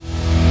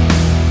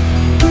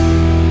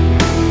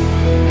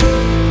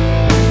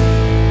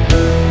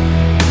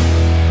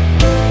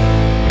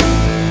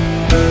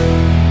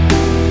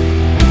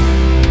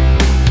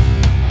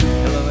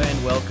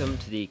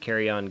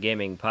Carry On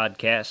Gaming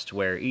podcast,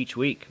 where each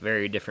week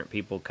very different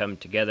people come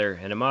together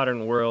in a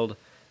modern world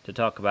to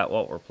talk about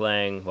what we're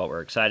playing, what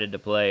we're excited to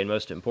play, and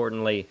most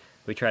importantly,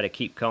 we try to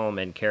keep calm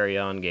and carry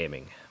on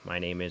gaming. My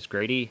name is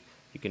Grady.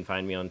 You can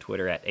find me on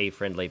Twitter at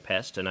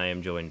 @AFriendlyPest, and I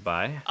am joined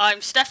by... I'm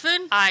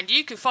Stefan, and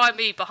you can find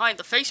me behind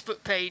the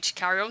Facebook page,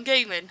 Carry On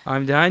Gaming.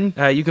 I'm Dan.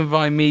 You can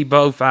find me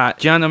both at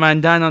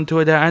JanomanDan on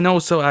Twitter and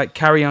also at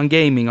Carry On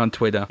Gaming on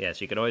Twitter. Yes,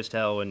 you can always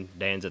tell when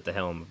Dan's at the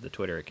helm of the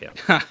Twitter account.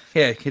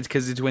 Yeah, it's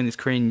because it's when it's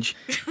cringe.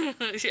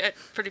 Yeah,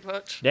 pretty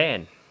much.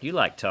 Dan, you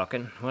like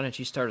talking. Why don't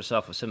you start us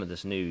off with some of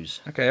this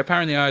news? Okay,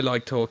 apparently I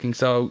like talking,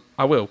 so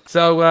I will.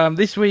 So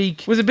this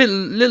week was a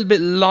little bit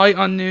light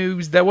on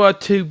news. There were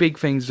two big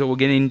things that we'll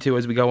get into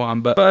as we go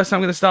on. But first, I'm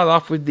going to start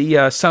off with the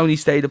Sony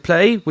State of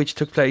Play, which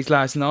took place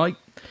last night.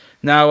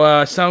 Now,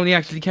 Sony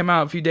actually came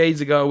out a few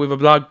days ago with a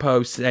blog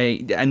post,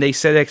 and they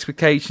set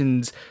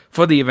expectations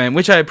for the event,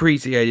 which I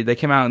appreciated. They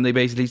came out and they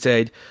basically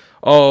said,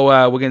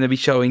 we're going to be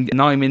showing a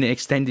 9-minute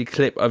extended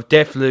clip of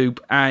Deathloop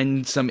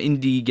and some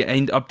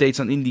updates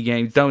on indie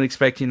games. Don't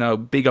expect,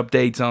 big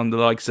updates on the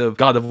likes of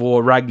God of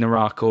War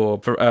Ragnarok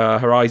or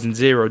Horizon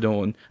Zero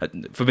Dawn,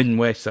 Forbidden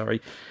West, sorry.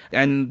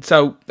 And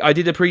so I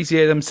did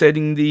appreciate them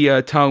setting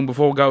the tone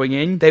before going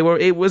in.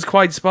 It was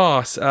quite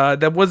sparse.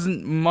 There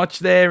wasn't much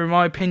there, in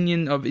my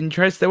opinion, of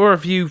interest. There were a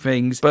few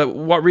things, but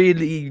what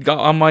really got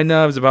on my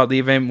nerves about the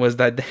event was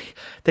that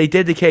they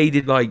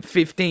dedicated like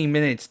 15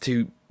 minutes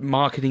to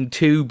marketing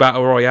two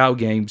Battle Royale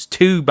games.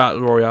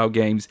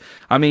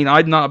 I mean,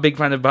 I'm not a big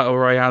fan of Battle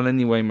Royale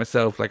anyway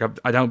myself. Like,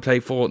 I don't play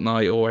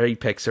Fortnite or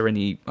Apex or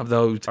any of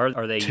those.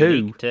 Are they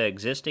unique to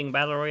existing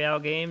Battle Royale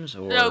games?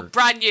 Or... No,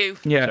 brand new.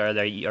 Yeah. So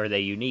are they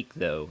unique,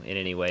 though, in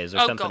any way? Is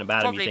there something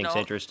about them you think's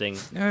interesting?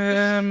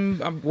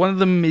 One of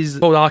them is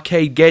called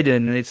Arcadegeddon,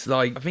 and it's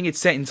like, I think it's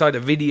set inside a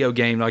video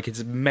game, like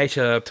it's a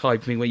meta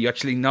type thing where you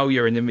actually know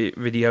you're in a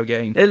video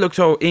game. It looks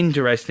all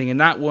interesting,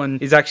 and that one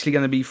is actually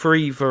going to be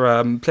free for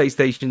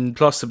PlayStation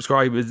Plus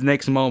subscribers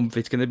next month.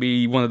 It's going to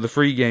be one of the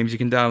free games you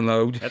can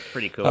download. That's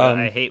pretty cool.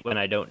 I hate when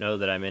I don't know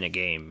that I'm in a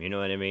game. You know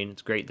what I mean?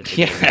 It's great that the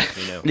game lets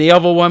me know. The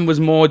other one was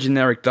more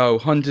generic though.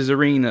 Hunter's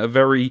Arena, a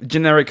very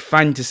generic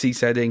fantasy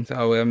setting.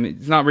 So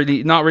it's not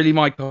really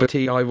my cup of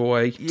tea either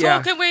way.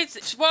 Talking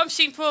with what I've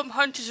seen from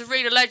Hunter's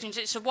Arena Legends,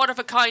 it's a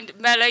one-of-a-kind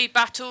melee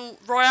battle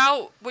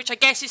royale, which I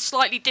guess is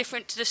slightly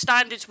different to the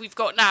standards we've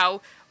got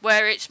now,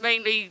 where it's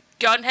mainly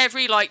gun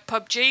heavy like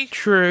PUBG.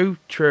 True.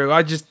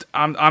 I'm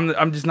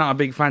just not a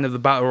big fan of the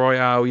battle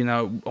royale.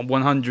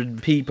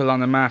 100 people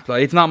on a map.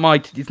 Like it's not my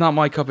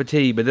cup of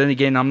tea. But then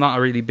again, I'm not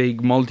a really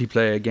big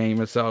multiplayer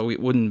gamer, so it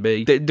wouldn't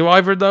be. Do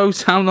either of those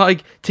sound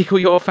like tickle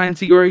your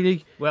fancy,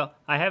 Grady? Well,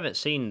 I haven't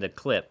seen the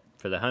clip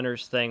for the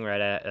Hunters thing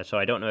so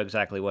I don't know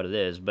exactly what it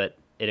is, but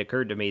it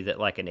occurred to me that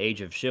like an Age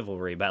of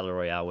Chivalry Battle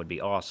Royale would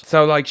be awesome.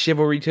 So like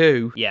Chivalry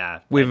 2? Yeah.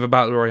 With a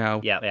Battle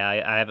Royale? Yeah,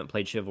 I haven't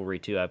played Chivalry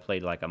 2. I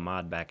played like a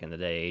mod back in the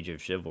day, Age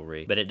of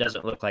Chivalry. But it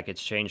doesn't look like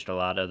it's changed a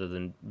lot other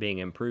than being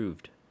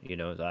improved.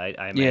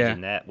 I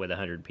imagine that with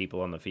 100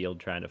 people on the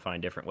field trying to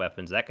find different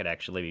weapons, that could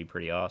actually be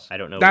pretty awesome. I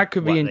don't know. That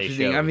could be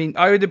interesting. I mean,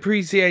 I would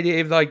appreciate it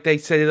if like they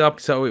set it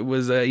up so it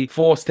was a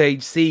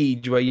 4-stage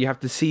siege where you have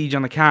to siege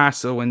on a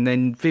castle and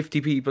then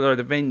 50 people are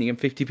defending and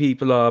 50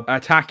 people are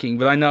attacking.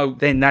 But I know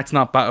then that's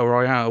not Battle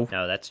Royale.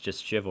 No, that's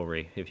just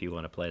Chivalry if you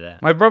want to play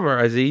that. My brother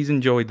Aziz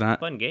enjoyed that.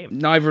 Fun game.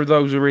 Neither of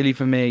those were really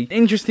for me.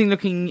 Interesting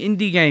looking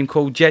indie game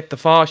called Jet the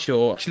Far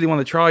Shore. Actually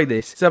want to try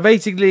this. So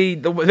basically,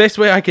 the best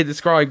way I could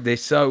describe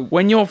this. So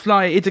when you're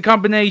flying, it's a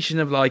combination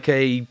of like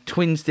a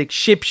twin stick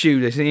ship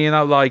shooter,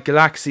 like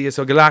Galaxius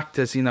or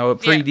Galactus, a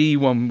 3D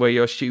one where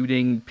you're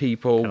shooting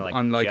people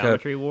on like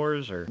Geometry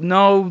Wars or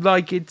no,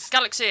 like it's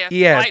Galaxia.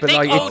 Yeah, right, but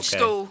think like old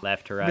school.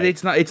 Left to right.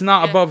 But it's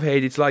not above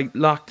head. It's like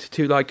locked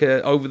to like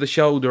over the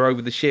shoulder,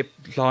 over the ship,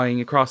 flying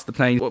across the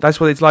plane. That's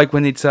what it's like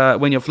when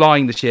you're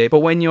flying the ship. But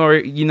when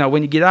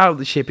when you get out of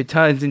the ship, it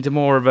turns into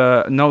more of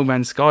a No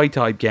Man's Sky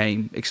type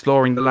game,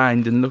 exploring the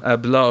land and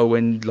look below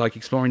and like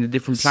exploring the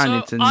different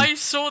planets. So and I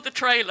saw the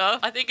trailer.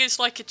 I think it's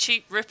like a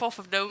cheap rip-off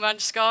of No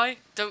Man's Sky.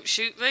 Don't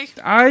shoot me.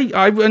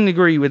 I wouldn't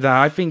agree with that.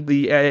 I think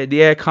the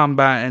air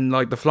combat and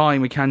like the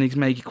flying mechanics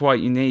make it quite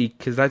unique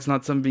because that's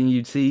not something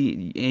you'd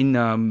see in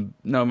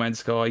No Man's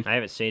Sky. I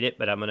haven't seen it,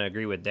 but I'm going to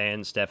agree with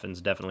Dan. Stefan's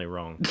definitely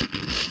wrong.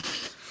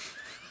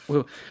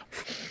 Well,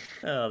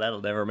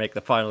 that'll never make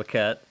the final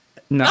cut.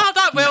 No,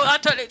 that will. I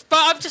totally. But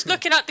I'm just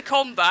looking at the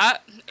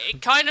combat. It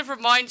kind of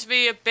reminds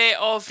me a bit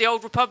of the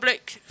Old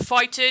Republic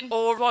fighting,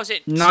 or was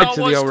it Knights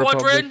Star Wars of the Old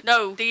Squadron? Republic.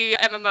 No, the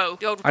MMO,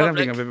 the Old Republic. I don't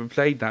think I've ever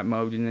played that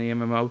mode in the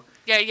MMO.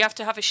 Yeah, you have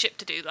to have a ship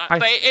to do that.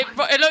 But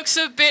it looks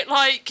a bit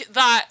like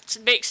that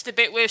mixed a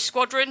bit with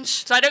Squadrons.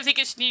 So I don't think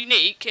it's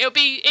unique. It'll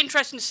be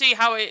interesting to see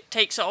how it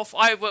takes off.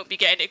 I won't be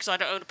getting it because I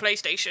don't own a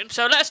PlayStation.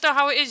 So let us know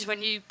how it is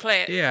when you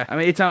play it. Yeah, I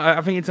mean,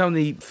 I think it's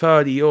only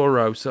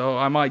 €30, so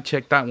I might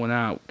check that one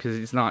out because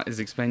it's not as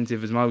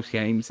expensive as most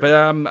games. But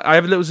I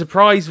have a little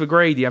surprise for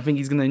Grady. I think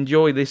he's going to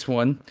enjoy this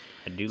one.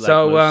 I do like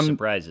most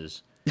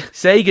surprises.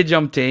 Sega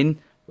jumped in,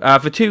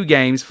 for 2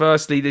 games.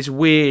 Firstly, this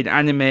weird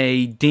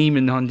anime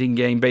demon hunting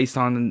game based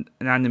on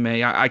an anime.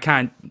 I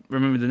can't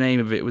remember the name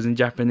of it. It was in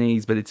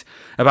Japanese, but it's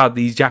about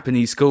these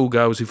Japanese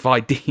schoolgirls who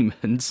fight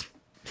demons.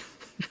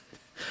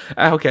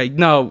 Okay,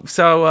 no.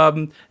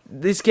 So,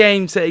 this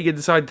game Sega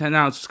decided to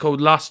announce was called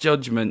Lost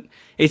Judgment.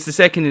 It's the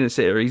second in the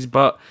series,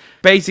 but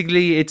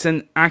basically it's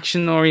an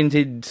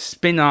action-oriented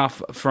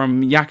spin-off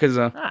from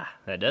Yakuza.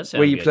 That does sound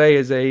where you good. play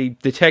as a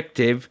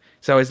detective.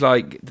 So it's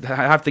like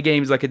half the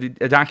game is like an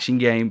action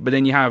game, but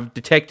then you have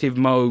detective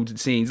mode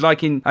scenes.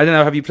 Like in, I don't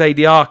know, have you played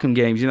the Arkham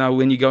games? You know,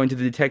 when you go into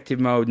the detective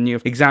mode and you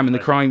examine the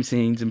crime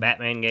scenes. And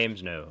Batman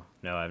games? No,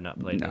 I've not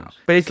played those.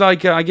 but it's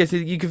like I guess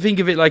you can think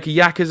of it like a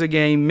Yakuza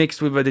game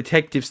mixed with a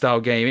detective style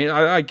game.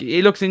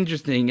 It looks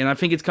interesting, and I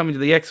think it's coming to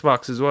the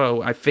Xbox as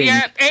well. I think.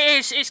 Yeah, it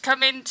is. It's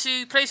coming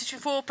to PlayStation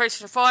 4,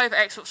 PlayStation 5,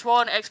 Xbox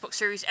One, Xbox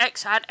Series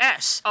X and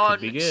S on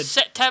be good.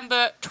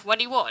 September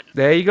 21.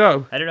 There you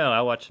go. I don't know.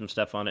 I'll watch some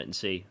stuff on it and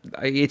see.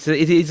 It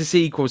is a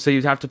sequel, so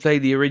you'd have to play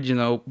the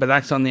original, but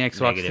that's on the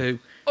Xbox Negative.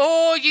 too.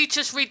 Or you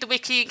just read the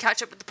wiki and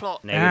catch up with the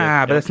plot. Negative.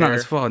 But Don't that's not care.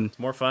 as fun. It's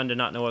more fun to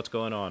not know what's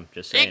going on.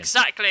 Just saying.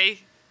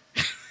 Exactly.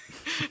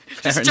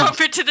 Just Fair jump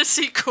into the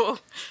sequel.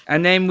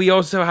 And then we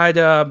also had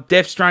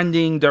Death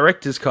Stranding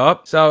Director's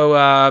Cut. So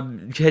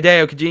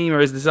Hideo Kojima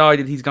has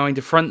decided he's going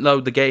to front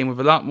load the game with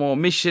a lot more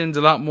missions,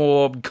 a lot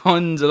more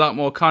guns, a lot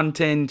more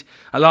content,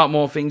 a lot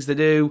more things to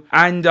do.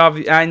 And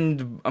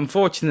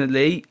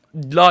unfortunately,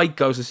 like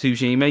Ghost of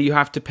Tsushima, you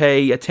have to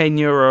pay a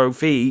 €10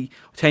 fee,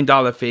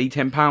 $10 fee,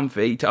 £10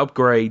 fee to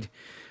upgrade.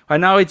 I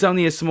know it's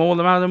only a small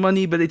amount of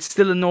money, but it's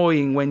still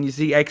annoying when you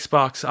see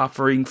Xbox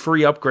offering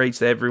free upgrades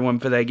to everyone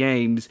for their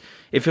games.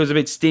 It feels a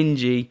bit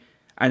stingy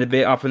and a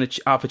bit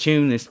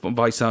opportunist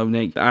by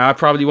Sony. I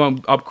probably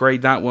won't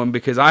upgrade that one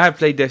because I have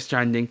played Death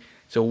Stranding.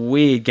 It's a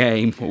weird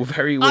game, a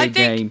very weird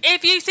game.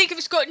 If you think if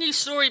it's got new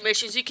story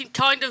missions, they could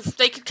kind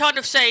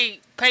of say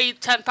pay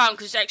 £10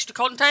 because it's extra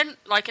content,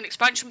 like an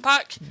expansion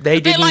pack. They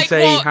didn't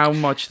say how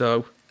much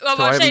though. Well,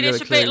 so I'm I saying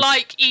haven't it's got a clue. bit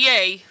like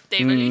EA.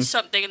 They release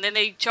something and then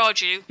they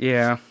charge you.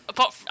 Yeah.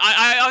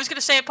 I was going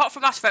to say apart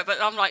from Mass Effect, but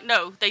I'm like,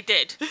 no, they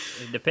did.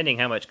 Depending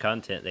how much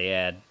content they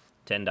add,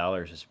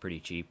 $10 is pretty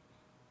cheap.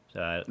 So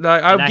I'll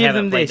I give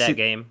haven't them played this. that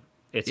game.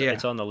 It's Yeah.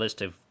 it's on the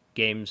list of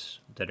games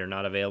that are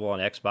not available on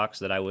Xbox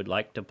that I would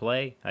like to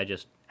play. I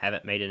just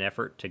haven't made an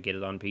effort to get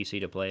it on PC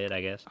to play it,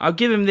 I guess. I'll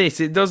give him this.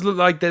 It does look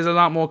like there's a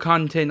lot more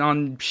content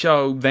on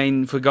show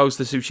than for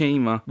Ghost of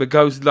Tsushima. But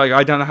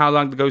I don't know how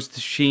long the Ghost of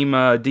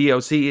Tsushima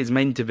DLC is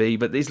meant to be,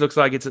 but this looks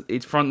like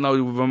it's front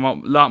loaded with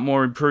a lot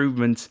more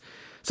improvements.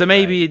 So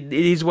maybe it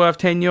is worth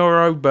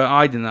 €10, but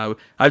I don't know.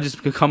 I've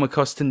just become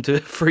accustomed to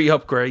free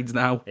upgrades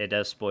now. It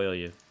does spoil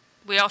you.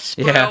 We are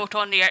spoiled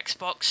on the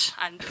Xbox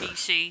and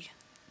PC.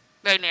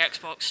 Only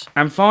Xbox.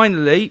 And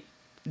finally,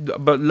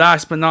 but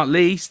last but not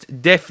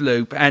least,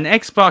 Deathloop, an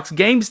Xbox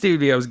Game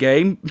Studios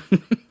game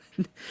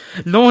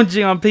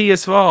launching on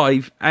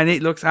PS5, and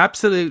it looks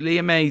absolutely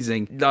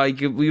amazing.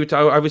 Like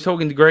I was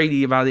talking to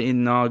Grady about it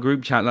in our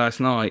group chat last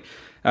night.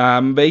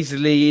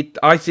 Basically,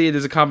 I see it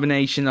as a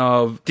combination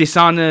of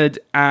Dishonored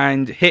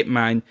and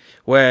Hitman,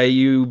 where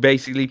you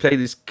basically play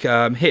this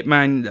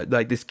Hitman,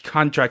 like this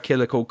contract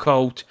killer called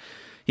Colt.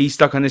 He's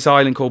stuck on this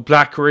island called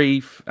Black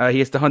Reef. He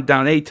has to hunt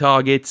down 8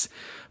 targets.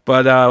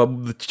 But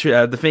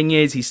the thing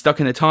is, he's stuck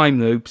in a time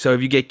loop. So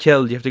if you get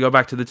killed, you have to go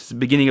back to the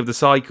beginning of the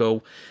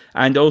cycle.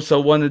 And also,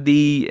 one of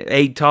the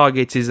 8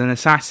 targets is an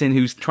assassin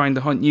who's trying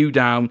to hunt you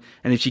down.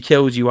 And if she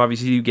kills you,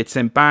 obviously you get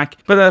sent back.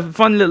 But a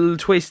fun little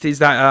twist is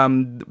that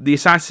the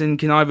assassin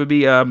can either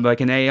be like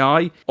an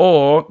AI,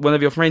 or one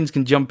of your friends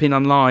can jump in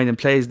online and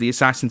play as the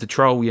assassin to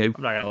troll you.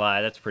 I'm not gonna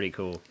lie, that's pretty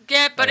cool.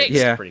 Yeah, but It's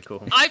it's pretty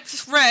cool. I've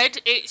just read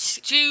it's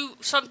due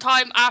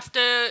sometime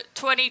after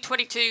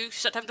 2022,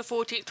 September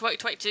 14th,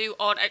 2022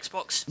 on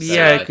Xbox.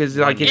 Yeah, because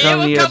like it's It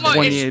will only come on,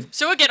 1 year.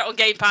 so we'll get it on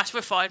Game Pass,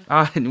 we're fine.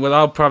 Well,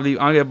 I'm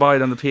gonna buy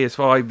it on the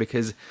PS5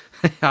 because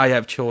I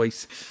have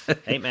choice.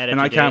 Ain't mad at And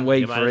you, I can't Dave. wait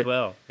You might for as it.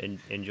 well.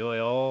 Enjoy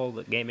all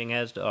that gaming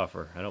has to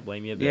offer. I don't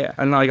blame you a bit. Yeah,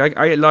 and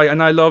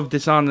I love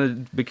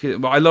Dishonored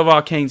because I love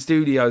Arcane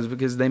Studios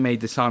because they made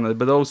Dishonored,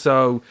 but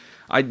also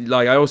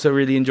I also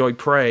really enjoyed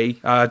Prey.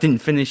 I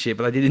didn't finish it,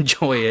 but I did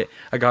enjoy it.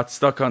 I got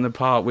stuck on the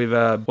part with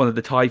one of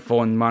the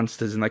Typhon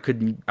monsters, and I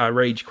couldn't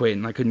rage quit,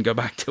 and I couldn't go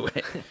back to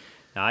it.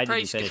 No, I didn't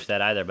Praise finish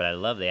that either, but I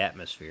love the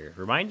atmosphere.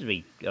 Reminds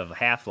me of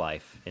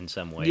Half-Life in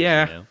some ways.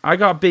 Yeah, You know? I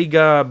got big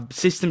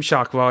System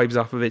Shock vibes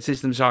off of it.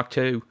 System Shock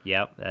 2.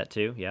 Yep, that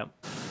too. Yep.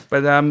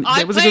 But I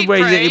it was a played good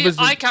way. Prey, It was.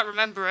 I can't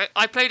remember it.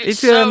 I played it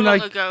It's so long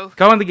like ago.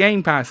 go on the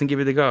Game Pass and give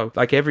it a go,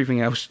 like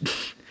everything else.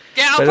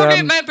 Yeah, I'll but,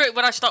 probably remember it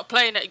when I start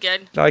playing it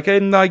again.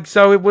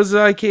 So it was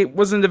like it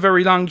wasn't a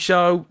very long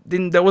show.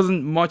 There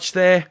wasn't much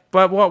there,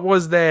 but what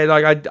was there?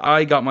 Like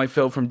I got my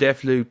fill from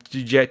Deathloop,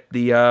 to Jet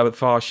the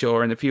Far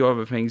Shore, and a few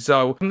other things.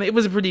 So it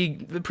was a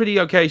pretty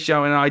okay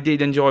show, and I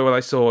did enjoy what I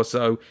saw.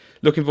 So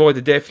looking forward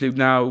to Deathloop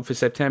now for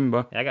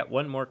September. I got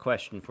one more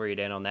question for you,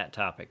 Dan, on that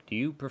topic. Do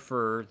you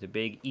prefer the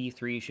big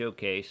E3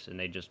 showcase and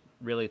they just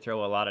really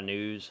throw a lot of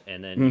news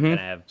and then you kind of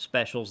have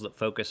specials that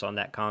focus on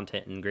that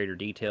content in greater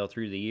detail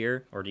through the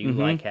year? Or do you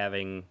like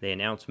having the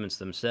announcements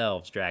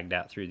themselves dragged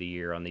out through the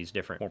year on these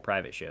different, more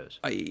private shows?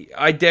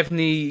 I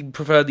definitely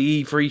prefer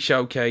the E3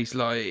 showcase.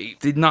 Like,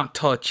 did not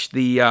touch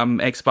the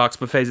Xbox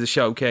Bethesda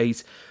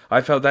showcase. I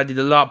felt that did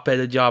a lot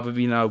better job of,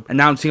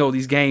 announcing all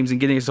these games and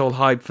getting us all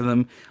hyped for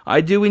them.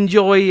 I do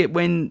enjoy it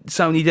when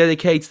Sony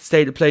dedicates the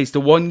State of Play to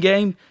one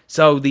game.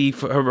 So the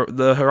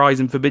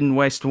Horizon Forbidden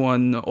West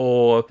one,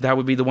 or that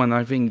would be the one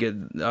I think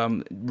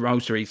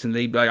most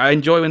recently. Like, I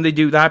enjoy when they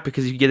do that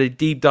because you get a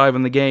deep dive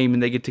on the game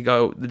and the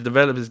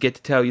developers get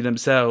to tell you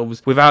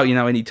themselves without,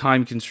 any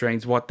time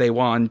constraints what they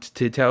want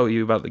to tell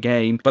you about the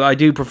game. But I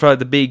do prefer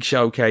the big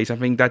showcase. I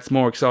think that's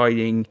more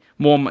exciting.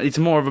 It's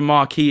more of a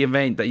marquee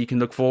event that you can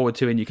look forward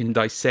to and you can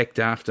dissect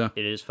after.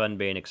 It is fun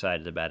being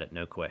excited about it,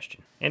 no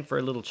question. And for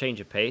a little change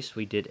of pace,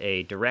 we did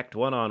a direct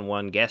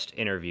one-on-one guest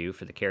interview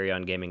for the Carry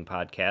On Gaming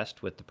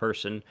podcast with the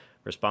person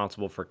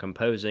responsible for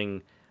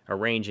composing,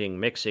 arranging,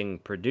 mixing,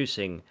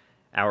 producing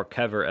our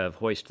cover of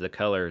Hoist the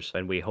Colors,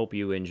 and we hope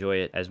you enjoy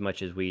it as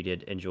much as we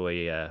did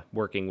enjoy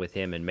working with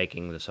him and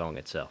making the song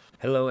itself.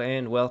 Hello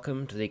and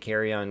welcome to the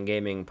Carry On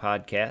Gaming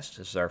podcast.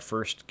 This is our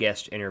first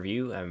guest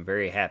interview. I'm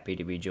very happy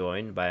to be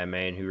joined by a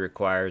man who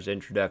requires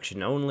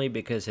introduction only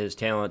because his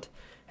talent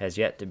has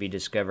yet to be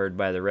discovered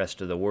by the rest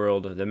of the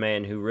world. The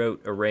man who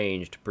wrote,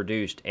 arranged,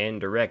 produced, and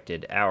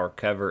directed our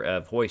cover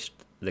of Hoist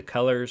the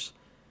Colors,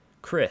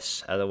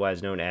 Chris,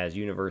 otherwise known as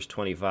Universe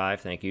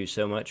 25. Thank you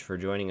so much for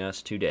joining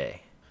us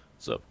today.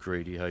 What's up,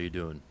 Grady? How you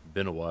doing?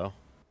 Been a while.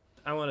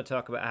 I want to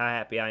talk about how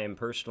happy I am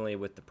personally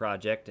with the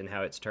project and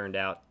how it's turned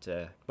out.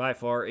 By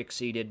far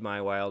exceeded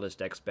my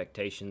wildest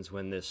expectations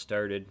when this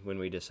started, when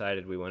we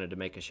decided we wanted to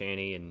make a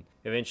shanty, and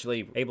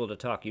eventually able to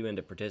talk you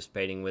into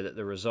participating with it.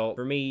 The result,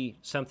 for me,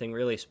 something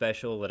really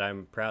special that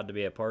I'm proud to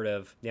be a part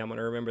of. Yeah, I'm going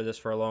to remember this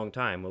for a long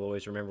time. We'll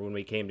always remember when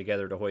we came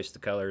together to hoist the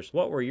colors.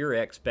 What were your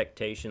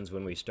expectations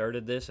when we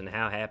started this, and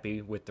how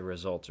happy with the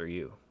results are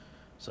you?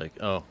 It's like,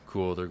 oh,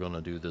 cool, they're going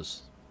to do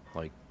this,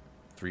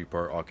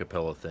 3-part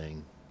acapella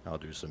thing. I'll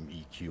do some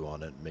EQ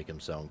on it, make them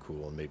sound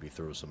cool, and maybe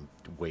throw some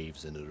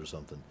waves in it or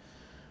something.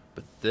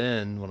 But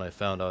then, when I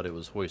found out it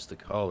was Hoist the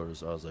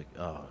Colors, I was like,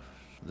 oh,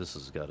 this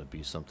has got to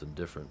be something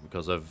different.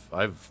 Because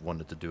I've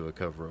wanted to do a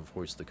cover of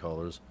Hoist the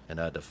Colors, and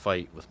I had to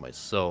fight with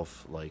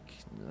myself,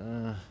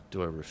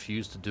 do I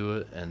refuse to do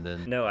it? And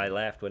then... No, I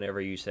laughed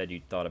whenever you said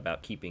you thought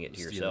about keeping it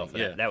to yourself.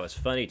 Yeah. That was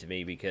funny to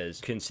me,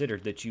 because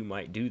considered that you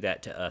might do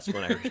that to us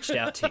when I reached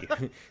out to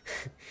you.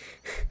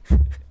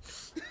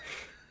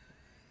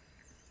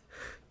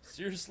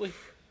 Seriously?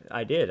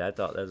 I did. I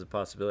thought that was a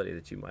possibility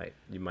that you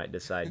might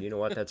decide, you know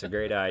what, that's a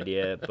great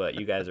idea, but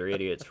you guys are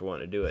idiots for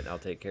wanting to do it, and I'll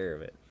take care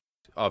of it.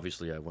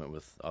 Obviously, I went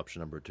with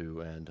option number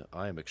 2, and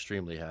I am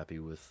extremely happy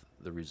with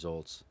the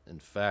results. In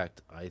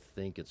fact, I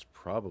think it's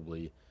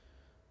probably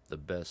the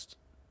best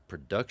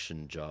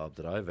production job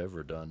that I've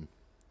ever done,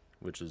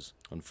 which is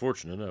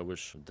unfortunate. I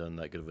wish I'd done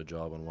that good of a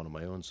job on one of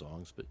my own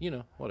songs, but,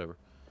 whatever.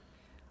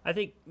 I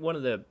think one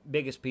of the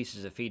biggest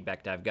pieces of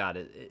feedback that I've got,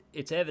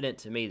 it's evident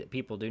to me that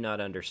people do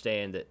not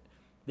understand that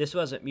this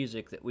wasn't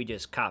music that we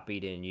just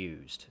copied and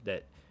used,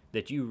 that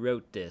you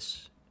wrote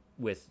this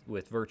with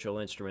virtual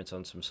instruments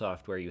on some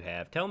software you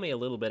have. Tell me a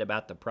little bit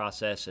about the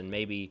process, and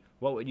maybe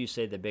what would you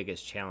say the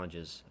biggest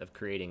challenges of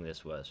creating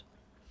this was?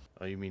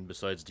 Oh, you mean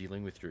besides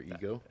dealing with your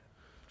ego?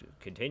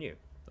 Continue.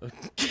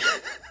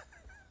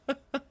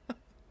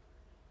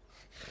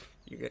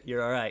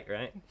 You're all right,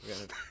 right?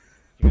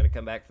 You're gonna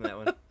come back from that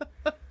one.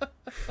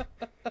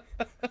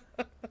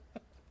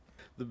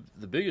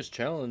 The biggest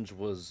challenge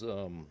was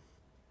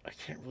I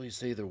can't really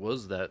say there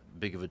was that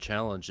big of a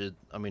challenge.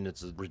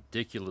 It's a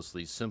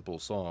ridiculously simple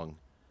song.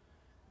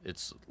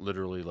 It's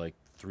literally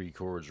 3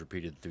 chords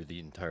repeated through the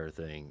entire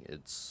thing.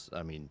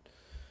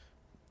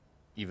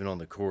 Even on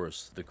the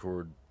chorus, the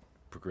chord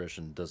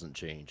progression doesn't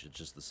change. It's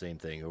just the same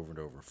thing over and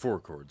over. 4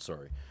 chords,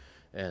 sorry.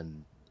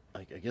 And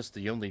I guess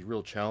the only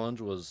real challenge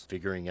was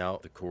figuring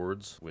out the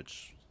chords,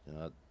 which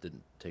it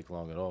didn't take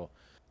long at all.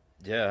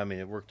 Yeah,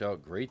 it worked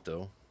out great,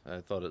 though.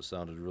 I thought it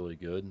sounded really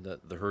good.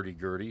 The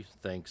hurdy-gurdy,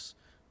 thanks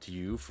to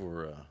you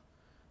for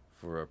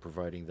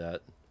providing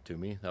that to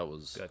me. That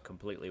was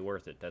completely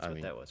worth it. That's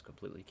what that was,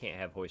 completely. You can't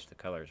have Hoist the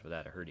Colors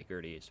without a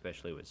hurdy-gurdy,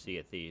 especially with Sea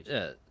of Thieves.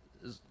 Yeah,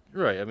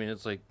 right.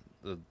 It's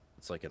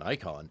like an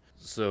icon.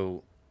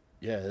 So,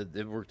 yeah,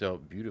 it worked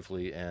out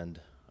beautifully, and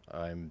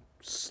I'm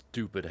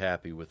stupid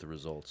happy with the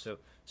results. So,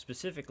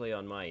 specifically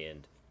on my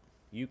end,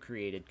 you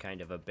created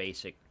kind of a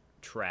basic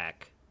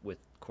track with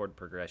chord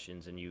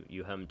progressions, and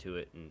you hummed to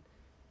it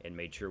and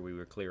made sure we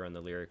were clear on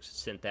the lyrics,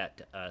 sent that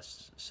to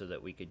us so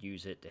that we could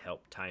use it to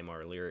help time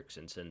our lyrics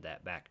and send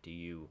that back to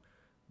you.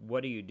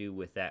 What do you do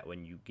with that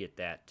when you get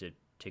that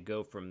to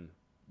go from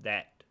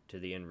that to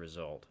the end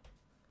result?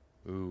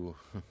 Ooh,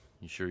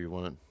 you sure you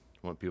want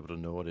people to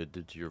know what it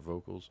did to your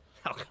vocals?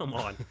 Oh, come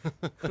on.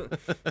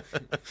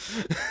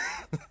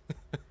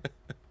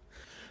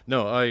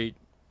 No,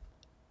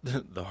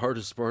 The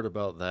hardest part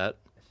about that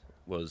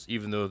was,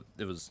 even though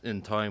it was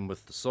in time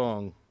with the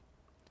song,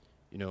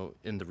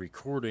 in the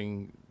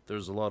recording,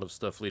 there's a lot of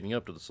stuff leading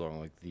up to the song,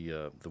 like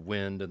the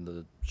wind and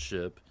the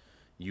ship,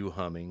 you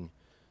humming,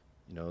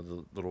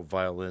 the little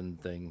violin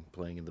thing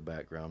playing in the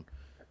background.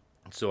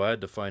 So I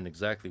had to find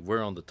exactly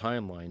where on the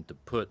timeline to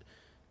put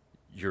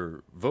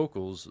your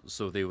vocals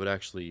so they would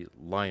actually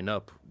line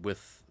up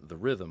with the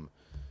rhythm.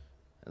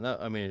 And that,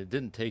 I mean, it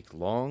didn't take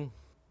long,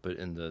 but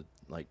in the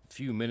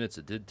few minutes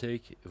it did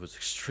take, it was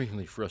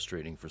extremely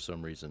frustrating for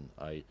some reason.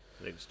 Like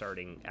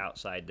starting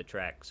outside the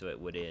track so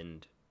it would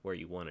end where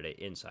you wanted it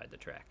inside the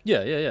track.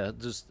 Yeah.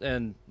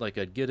 And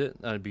I'd get it,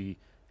 and I'd be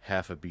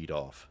half a beat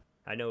off.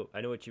 I know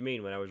what you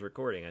mean. When I was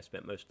recording, I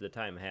spent most of the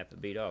time half a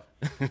beat off.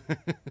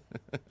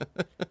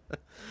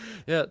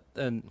 Yeah,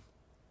 and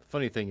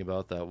funny thing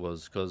about that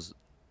was, because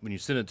when you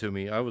sent it to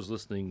me, I was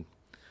listening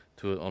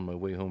to it on my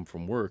way home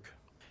from work,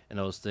 and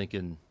I was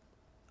thinking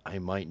I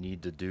might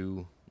need to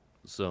do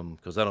some,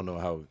 because I don't know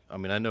how. I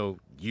mean, I know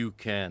you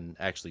can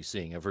actually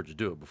sing. I've heard you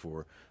do it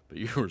before, but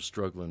you were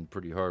struggling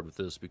pretty hard with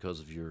this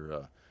because of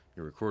your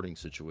recording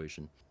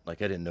situation. I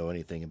didn't know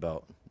anything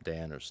about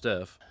Dan or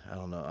Steph. I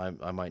don't know.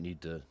 I might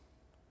need to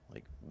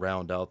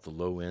round out the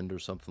low end or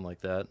something like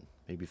that.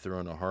 Maybe throw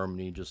in a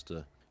harmony just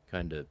to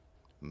kind of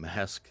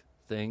mask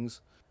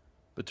things.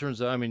 But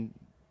turns out, I mean,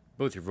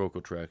 both your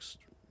vocal tracks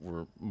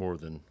were more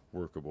than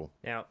workable.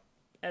 Now,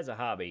 as a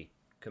hobby,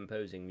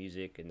 composing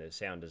music and the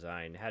sound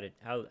design, how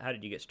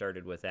did you get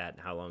started with that,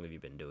 and how long have you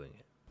been doing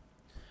it?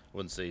 I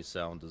wouldn't say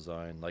sound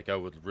design. I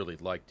would really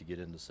like to get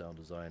into sound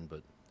design,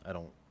 but I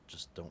don't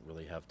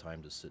really have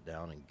time to sit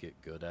down and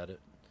get good at it.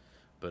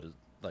 But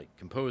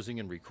composing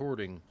and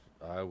recording,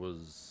 I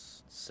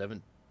was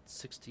 17,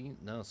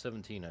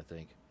 I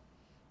think.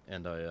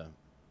 And I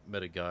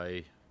met a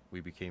guy,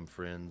 we became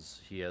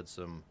friends. He had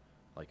some,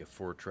 a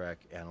 4-track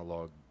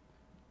analog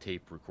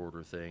tape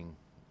recorder thing,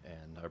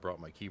 and I brought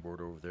my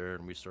keyboard over there,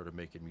 and we started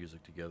making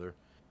music together.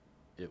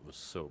 It was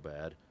so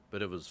bad,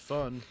 but it was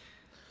fun.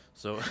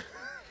 So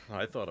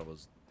I thought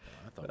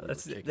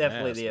that's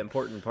definitely the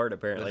important part,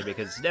 apparently,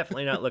 because it's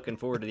definitely not looking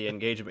forward to the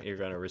engagement you're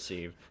going to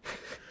receive.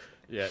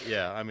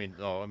 Yeah. I mean,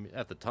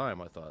 at the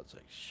time I thought, it's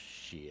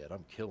shit,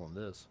 I'm killing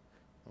this.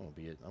 I'm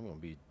gonna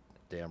be a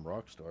damn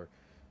rock star.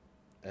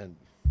 And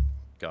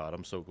God,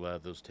 I'm so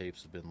glad those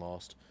tapes have been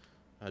lost.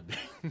 I'd be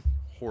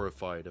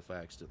horrified if I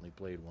accidentally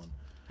played one.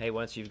 Hey,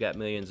 once you've got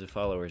millions of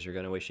followers, you're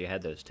gonna wish you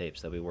had those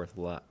tapes. They'll be worth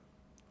a lot.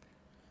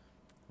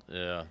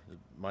 Yeah, it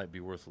might be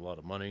worth a lot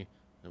of money.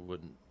 It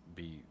wouldn't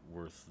be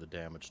worth the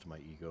damage to my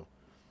ego.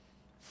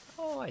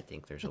 Oh, I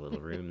think there's a little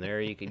room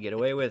there you could get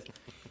away with.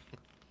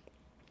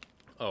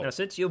 Oh. Now,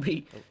 since you'll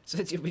be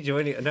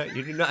joining, no,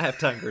 you do not have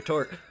time to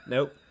retort.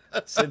 Nope.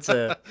 Since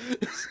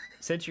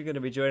you're going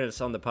to be joining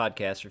us on the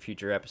podcast for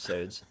future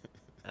episodes,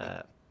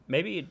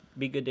 maybe it'd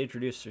be good to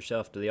introduce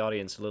yourself to the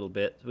audience a little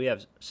bit. We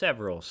have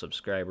several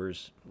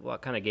subscribers.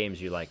 What kind of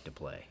games you like to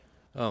play?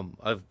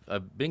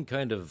 I've been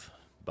kind of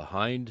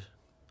behind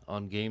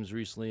on games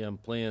recently. I'm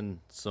playing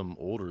some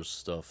older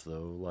stuff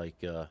though.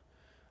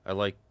 I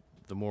like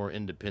the more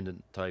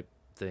independent type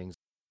things.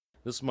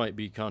 This might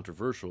be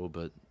controversial,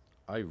 but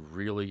I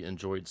really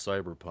enjoyed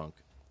Cyberpunk.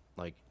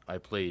 I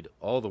played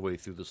all the way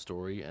through the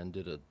story and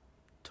did a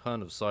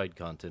ton of side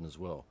content as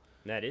well.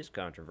 That is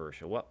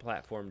controversial. What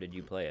platform did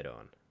you play it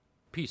on?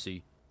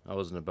 PC. I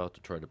wasn't about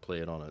to try to play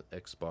it on an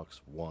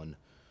Xbox One.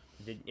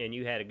 And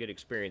you had a good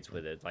experience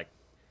with it.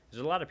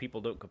 There's a lot of people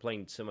don't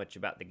complain so much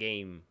about the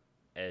game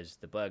as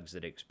the bugs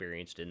that it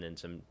experienced, and then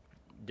some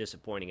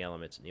disappointing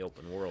elements in the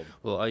open world.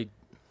 Well, I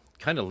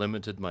kind of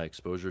limited my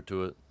exposure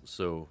to it,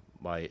 so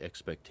my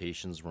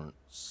expectations weren't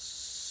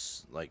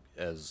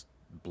as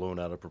blown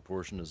out of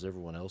proportion as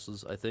everyone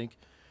else's, I think.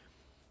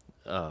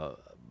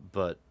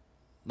 But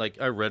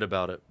I read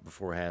about it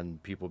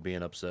beforehand, people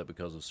being upset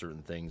because of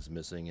certain things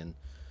missing, and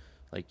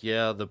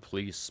the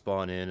police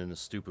spawn in a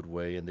stupid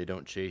way and they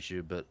don't chase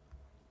you, but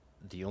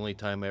the only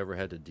time I ever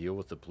had to deal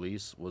with the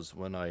police was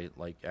when I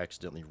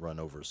accidentally run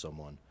over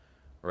someone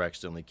or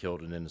accidentally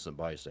killed an innocent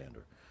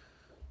bystander.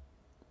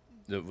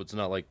 It's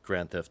not like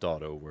Grand Theft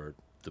Auto where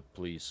the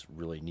police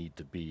really need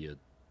to be a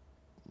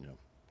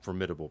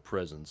formidable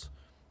presence.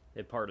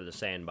 And part of the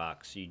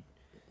sandbox, you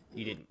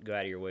didn't go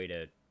out of your way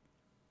to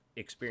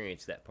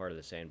experience that part of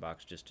the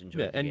sandbox, just enjoy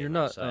the and game you're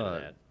not outside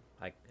of that.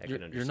 I can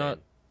understand. You're not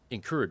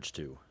encouraged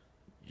to.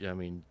 I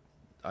mean,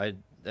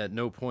 at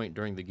no point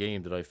during the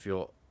game did I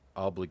feel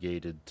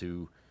obligated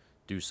to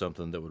do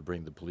something that would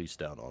bring the police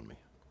down on me.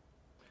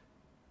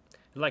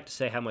 I'd like to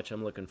say how much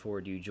I'm looking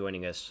forward to you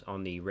joining us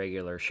on the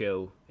regular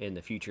show in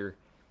the future,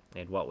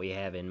 and what we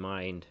have in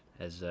mind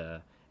as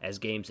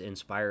games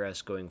inspire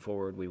us going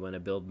forward. We want to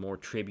build more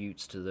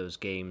tributes to those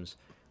games,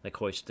 like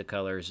Hoist the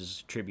Colors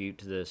is a tribute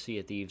to the Sea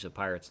of Thieves, A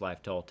Pirate's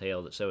Life Tall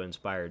Tale, that so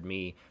inspired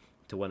me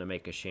to want to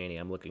make a shanty.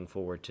 I'm looking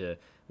forward to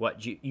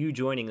what you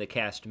joining the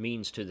cast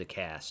means to the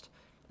cast,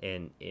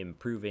 and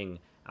improving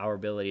our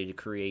ability to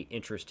create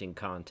interesting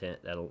content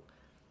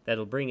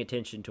that'll bring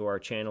attention to our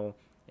channel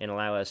and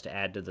allow us to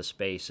add to the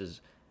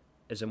space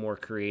as a more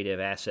creative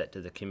asset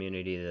to the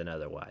community than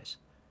otherwise.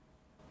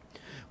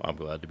 I'm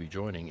glad to be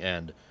joining,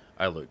 and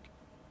I look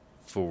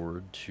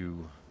forward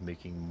to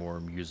making more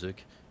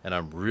music, and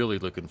I'm really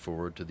looking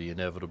forward to the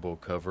inevitable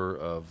cover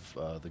of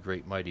the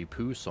Great Mighty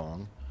Pooh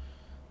song.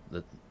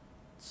 The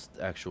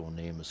actual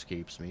name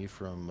escapes me,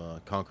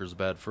 from Conker's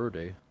Bad Fur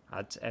Day.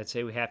 I'd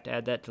say we have to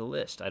add that to the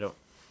list.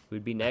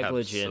 We'd be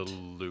negligent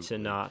Absolutely. to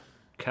not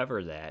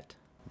cover that.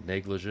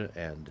 Negligent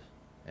and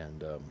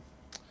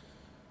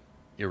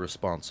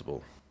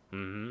irresponsible.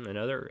 And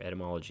other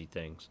etymology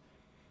things.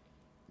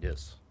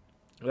 Yes.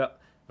 Well,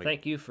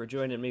 thank you for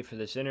joining me for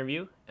this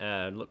interview.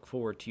 Look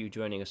forward to you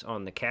joining us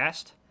on the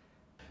cast.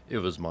 It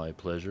was my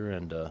pleasure,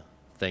 and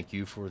thank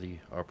you for the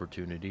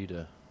opportunity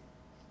to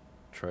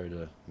try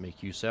to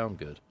make you sound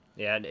good.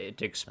 Yeah, and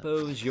to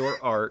expose your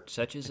art,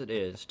 such as it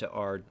is, to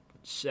our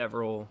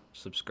several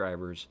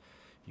subscribers.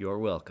 You're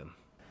welcome.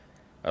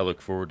 I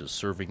look forward to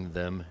serving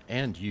them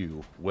and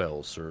you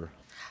well, sir.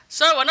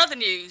 So, another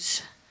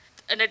news.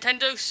 A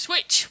Nintendo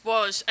Switch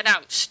was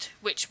announced,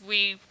 which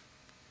we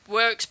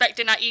were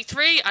expecting at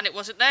E3, and it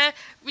wasn't there.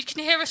 We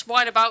can hear us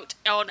whine about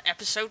on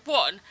episode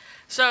 1.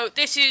 So,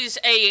 this is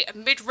a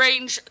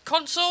mid-range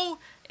console.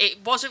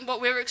 It wasn't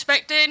what we were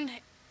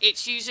expecting.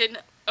 It's using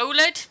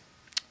OLED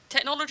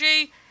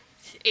technology.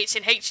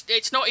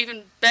 It's not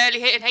even barely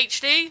hitting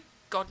HD.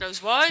 God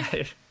knows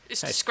why.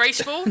 It's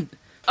disgraceful.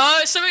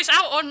 So it's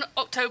out on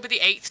October the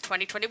 8th,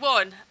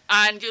 2021,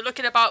 and you're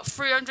looking at about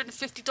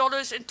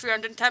 $350 and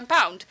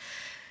 £310.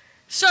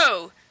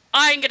 So,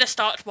 I'm going to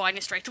start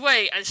whining straight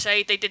away and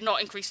say they did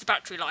not increase the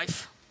battery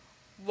life.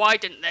 Why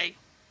didn't they?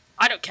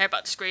 I don't care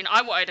about the screen.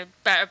 I wanted a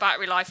better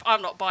battery life.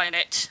 I'm not buying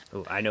it.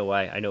 Oh, I know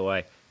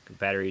why.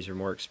 Batteries are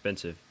more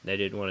expensive. They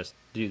didn't want to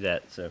do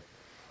that, so...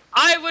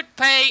 I would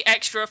pay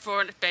extra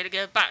for a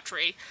bigger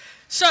battery.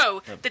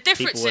 So, the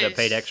difference People would have is...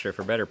 paid extra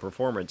for better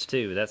performance,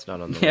 too. That's not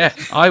on the Yeah,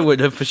 list. I would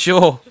have for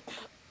sure.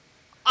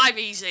 I'm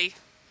easy.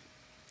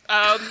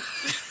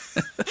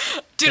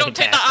 Do not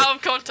take that out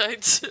of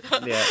context.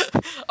 Yeah.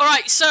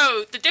 Alright,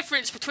 so the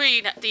difference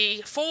between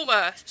the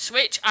former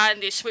Switch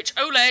and the Switch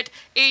OLED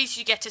is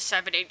you get a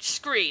 7-inch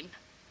screen.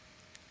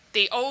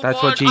 The old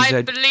That's one, what she I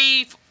said.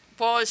 believe,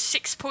 was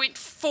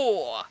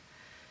 6.4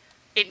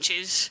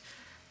 inches.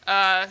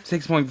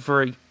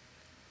 6.3.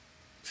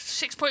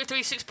 6.3,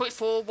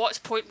 6.4, what's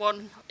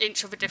 0.1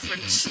 inch of a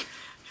difference?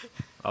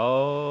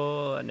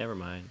 Oh, never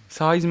mind.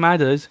 Size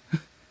matters.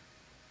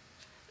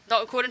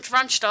 Not according to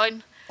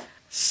Rammstein.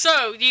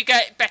 So, you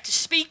get better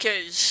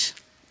speakers.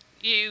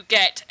 You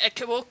get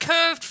a more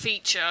curved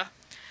feature.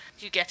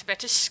 You get a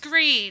better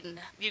screen.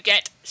 You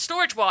get,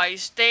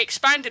 storage-wise, they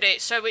expanded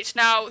it, so it's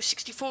now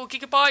 64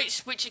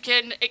 gigabytes, which you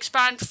can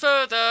expand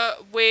further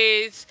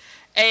with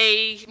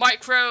a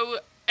micro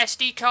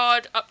SD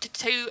card up to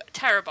 2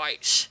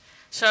 terabytes.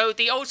 So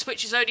the old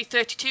Switch is only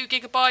 32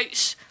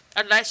 gigabytes,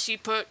 unless you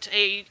put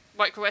a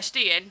micro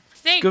SD in.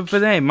 Good for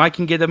them. I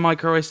can get a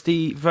micro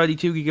SD,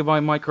 32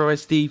 gigabyte micro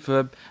SD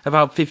for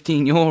about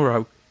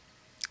 €15.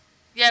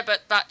 Yeah,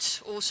 but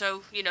that's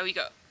also, you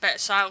got better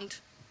sound,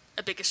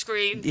 a bigger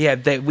screen.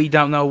 Yeah, we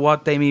don't know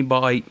what they mean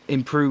by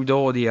improved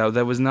audio.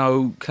 There was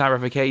no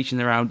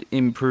clarification around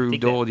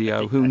improved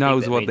audio. Who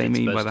knows what they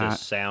mean by that? It's supposed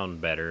to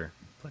sound better.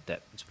 But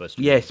that's supposed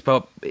to. Yes,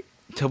 but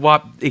to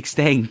what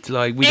extent?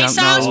 Like we it don't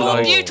sounds know. more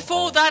Like,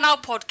 beautiful than our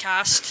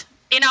podcast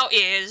in our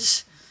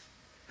ears.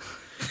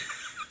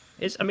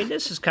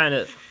 This is kind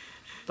of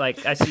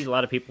like, I see a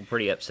lot of people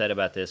pretty upset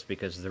about this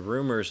because the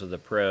rumors of the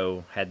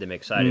Pro had them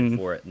excited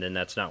for it, and then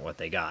that's not what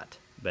they got.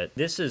 But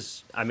this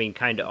is,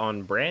 kind of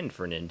on brand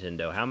for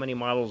Nintendo. How many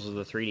models of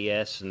the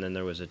 3DS, and then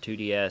there was a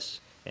 2DS,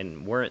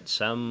 and weren't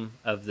some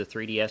of the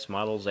 3DS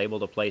models able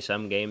to play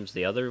some games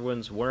the other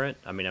ones weren't?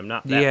 I'm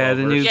not that Yeah, well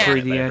the new versed in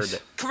it, but I 3DS. heard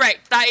that-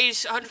 Correct, that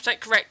is 100%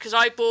 correct, because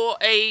I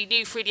bought a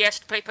new 3DS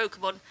to play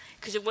Pokemon,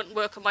 because it wouldn't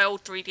work on my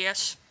old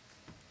 3DS.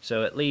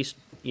 So at least,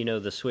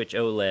 the Switch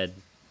OLED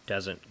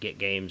doesn't get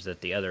games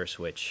that the other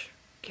Switch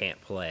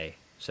can't play.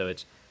 So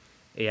it's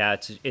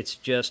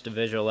just a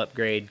visual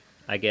upgrade,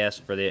 I guess,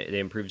 for the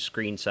improved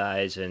screen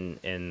size,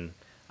 and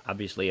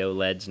obviously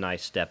OLED's a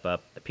nice step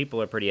up. People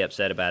are pretty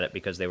upset about it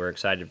because they were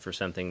excited for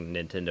something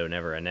Nintendo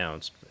never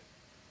announced.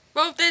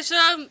 Well, there's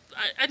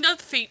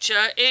another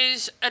feature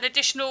is an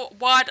additional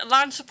wired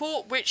LAN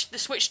support, which the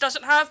Switch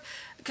doesn't have,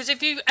 because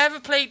if you've ever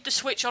played the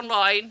Switch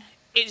online,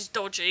 it's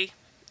dodgy.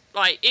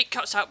 Like, it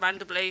cuts out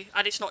randomly,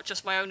 and it's not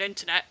just my own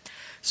internet.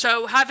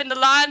 So having the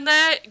LAN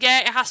there,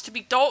 yeah, it has to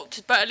be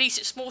docked, but at least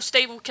it's more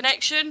stable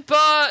connection.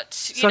 But,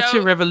 Such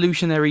a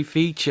revolutionary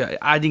feature,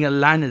 adding a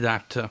LAN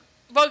adapter.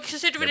 Well,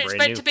 considering Yeah, it's brand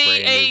meant to new,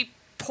 be brand a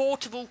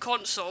portable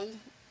console,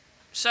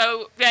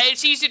 so yeah,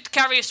 it's easier to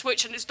carry a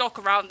Switch and its dock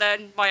around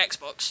than my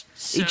Xbox.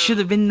 So. It should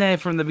have been there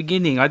from the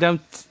beginning.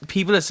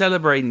 People are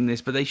celebrating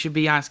this, but they should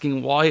be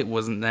asking why it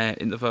wasn't there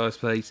in the first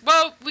place.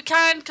 Well, we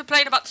can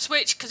complain about the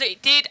Switch because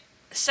it did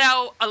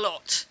sell a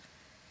lot.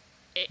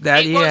 It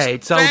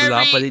sold a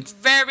lot, but it's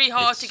very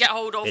hard to get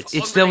hold of.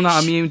 it's still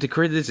not immune to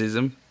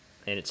criticism.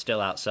 and it's still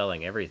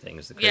outselling everything.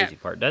 Is the crazy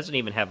part. It doesn't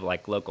even have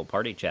like local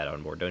party chat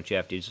on board. Don't you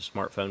have to use a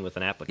smartphone with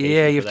an application?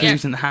 Yeah, you have to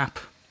use an app.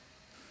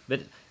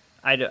 But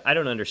I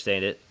don't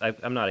understand it.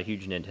 I'm not a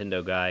huge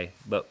Nintendo guy,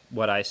 but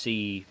what I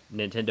see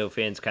Nintendo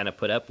fans kind of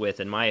put up with,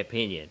 in my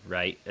opinion,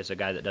 right, as a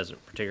guy that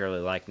doesn't particularly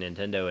like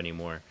Nintendo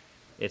anymore,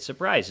 it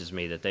surprises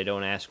me that they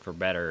don't ask for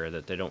better, or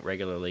that they don't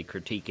regularly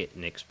critique it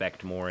and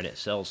expect more, and it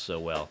sells so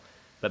well.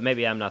 But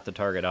maybe I'm not the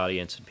target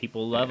audience, and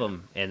people love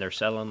them, and they're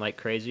selling like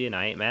crazy, and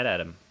I ain't mad at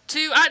them.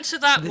 To answer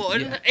that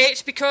one,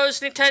 it's because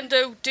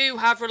Nintendo do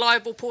have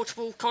reliable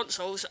portable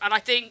consoles, and I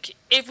think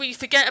if we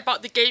forget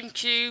about the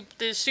GameCube,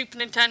 the Super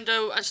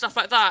Nintendo and stuff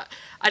like that,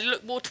 and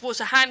look more towards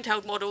the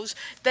handheld models,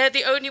 they're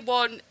the only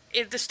one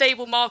in the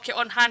stable market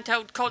on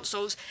handheld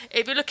consoles.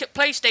 If you look at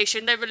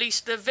PlayStation, they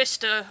released the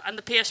Vita and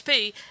the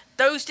PSP.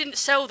 Those didn't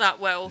sell that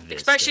well,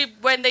 especially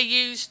when they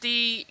used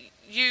the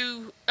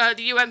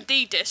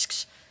UMD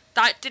discs.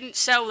 That didn't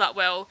sell that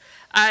well.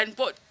 And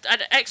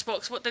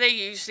Xbox, what do they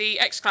use? The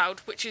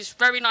xCloud, which is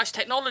very nice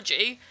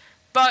technology,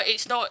 but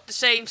it's not the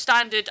same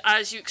standard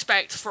as you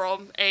expect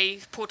from a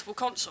portable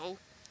console.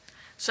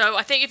 So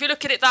I think if you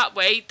look at it that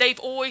way, they've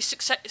always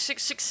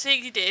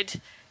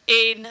succeeded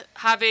in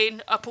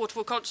having a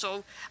portable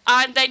console.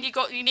 And then you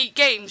got unique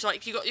games,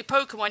 like you got your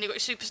Pokemon, you got your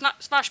Super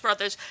Smash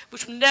Brothers,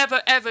 which will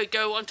never ever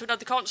go onto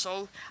another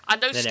console.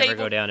 And those never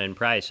go down in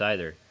price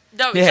either.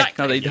 No,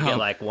 exactly. No, they You don't. get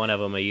like one of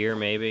them a year,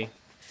 maybe.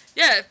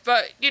 Yeah,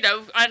 but,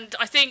 and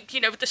I think,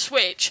 with the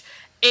Switch,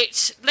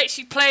 it lets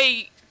you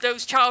play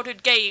those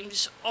childhood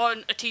games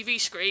on a TV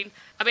screen.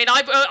 I mean,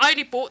 I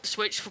only bought the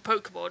Switch for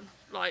Pokemon.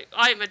 Like,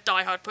 I'm a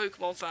diehard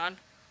Pokemon fan.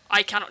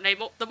 I cannot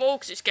name up them all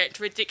because it's getting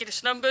to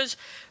ridiculous numbers.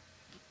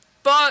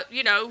 But,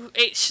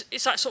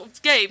 it's that sort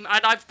of game.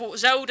 And I've bought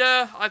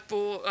Zelda, I've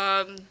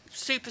bought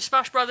Super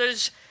Smash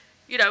Brothers.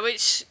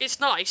 It's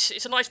nice.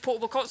 It's a nice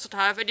portable console to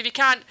have. And if you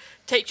can't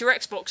take your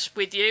Xbox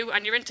with you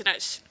and your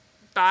internet's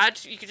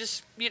bad, you could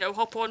just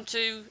hop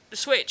onto the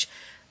Switch.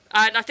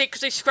 And I think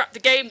because they scrapped the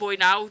Game Boy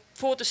now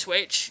for the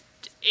Switch,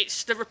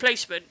 it's the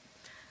replacement.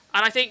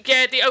 And I think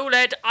the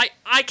OLED,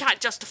 I can't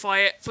justify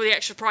it for the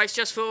extra price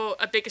just for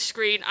a bigger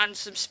screen and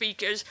some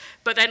speakers.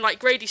 But then, like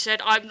Grady said,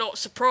 I'm not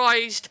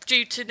surprised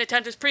due to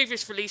Nintendo's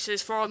previous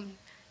releases from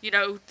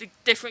the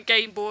different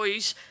Game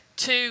Boys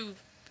to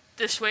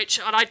the Switch,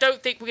 and I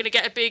don't think we're going to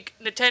get a big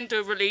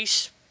Nintendo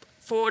release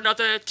for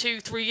another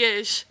 2-3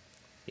 years.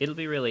 It'll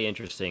be really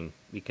interesting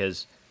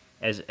because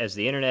as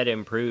the internet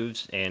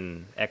improves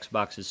and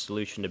Xbox's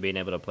solution to being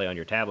able to play on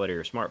your tablet or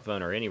your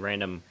smartphone or any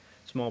random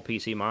small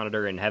PC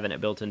monitor and having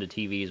it built into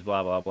TVs,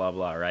 blah, blah, blah,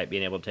 blah, right?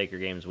 Being able to take your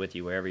games with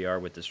you wherever you are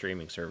with the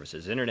streaming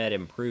services. Internet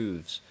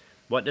improves.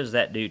 What does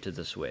that do to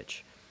the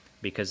Switch?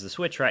 Because the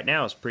Switch right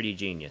now is pretty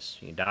genius.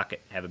 You can dock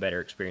it, have a better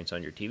experience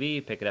on your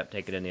TV, pick it up,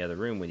 take it in the other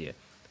room with you.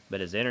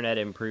 But as the internet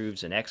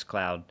improves and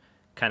xCloud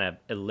kind of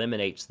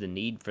eliminates the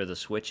need for the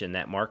Switch in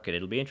that market,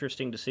 it'll be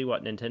interesting to see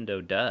what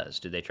Nintendo does.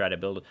 Do they try to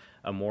build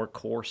a more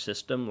core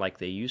system like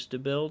they used to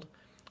build?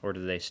 Or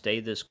do they stay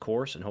this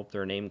course and hope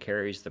their name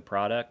carries the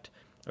product?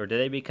 Or do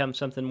they become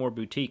something more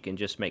boutique and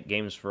just make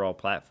games for all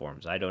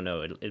platforms? I don't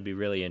know. It'd be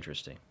really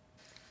interesting.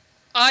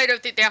 I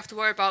don't think they have to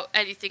worry about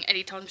anything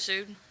anytime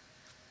soon.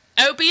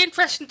 It'll be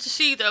interesting to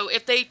see, though,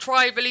 if they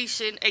try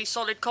releasing a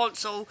solid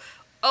console,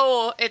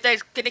 or if they're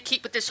going to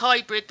keep with this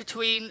hybrid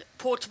between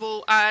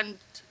portable and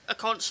a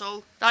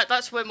console.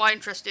 That's where my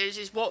interest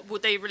is what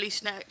would they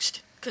release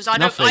next? Because I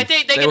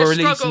think they're going to struggle.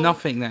 They will release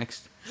nothing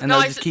next, and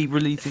they'll just keep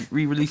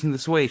re-releasing the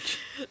Switch.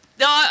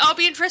 No, I'll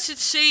be interested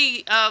to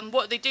see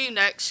what they do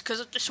next,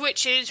 because the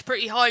Switch is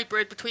pretty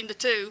hybrid between the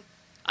two,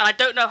 and I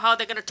don't know how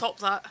they're going to top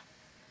that.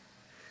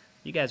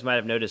 You guys might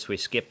have noticed we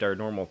skipped our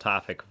normal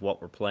topic of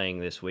what we're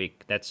playing this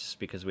week. That's just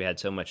because we had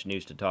so much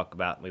news to talk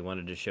about. We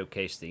wanted to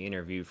showcase the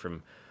interview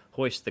from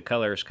Hoist the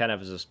Colors kind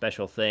of as a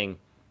special thing.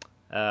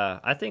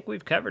 I think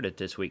we've covered it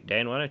this week.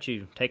 Dan, why don't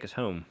you take us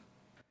home?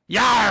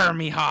 Yar,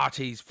 me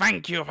hearties,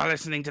 thank you for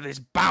listening to this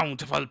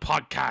bountiful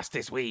podcast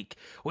this week.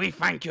 We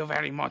thank you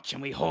very much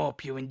and we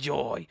hope you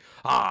enjoy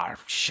our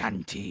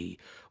shanty.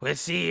 We'll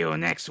see you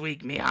next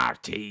week, me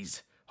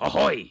hearties.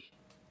 Ahoy!